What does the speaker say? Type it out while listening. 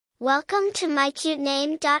Welcome to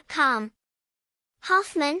mycutename.com.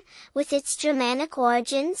 Hoffman, with its Germanic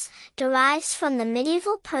origins, derives from the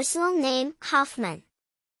medieval personal name Hoffman.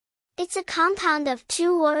 It's a compound of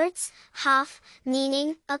two words, Hof,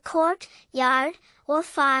 meaning a court, yard, or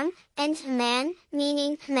farm, and man,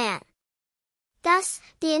 meaning man. Thus,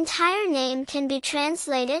 the entire name can be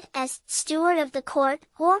translated as steward of the court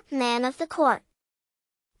or man of the court.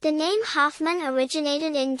 The name Hoffman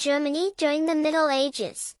originated in Germany during the Middle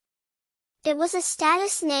Ages. It was a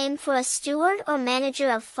status name for a steward or manager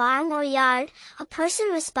of farm or yard, a person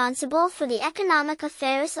responsible for the economic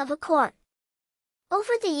affairs of a court.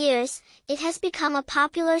 Over the years, it has become a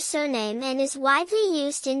popular surname and is widely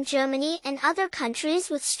used in Germany and other countries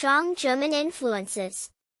with strong German influences.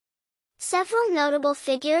 Several notable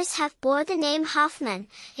figures have bore the name Hoffman,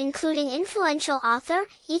 including influential author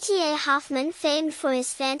E.T.A. Hoffman, famed for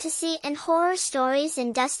his fantasy and horror stories,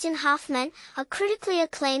 and Dustin Hoffman, a critically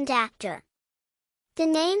acclaimed actor. The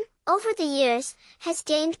name, over the years, has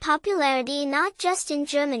gained popularity not just in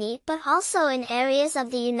Germany but also in areas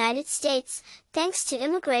of the United States, thanks to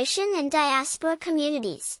immigration and diaspora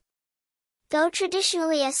communities. Though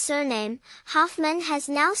traditionally a surname, Hoffman has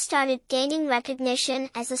now started gaining recognition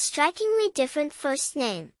as a strikingly different first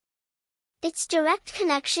name. Its direct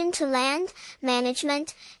connection to land,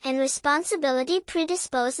 management, and responsibility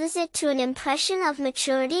predisposes it to an impression of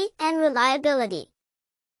maturity and reliability.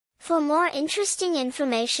 For more interesting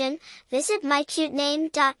information, visit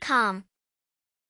mycutename.com.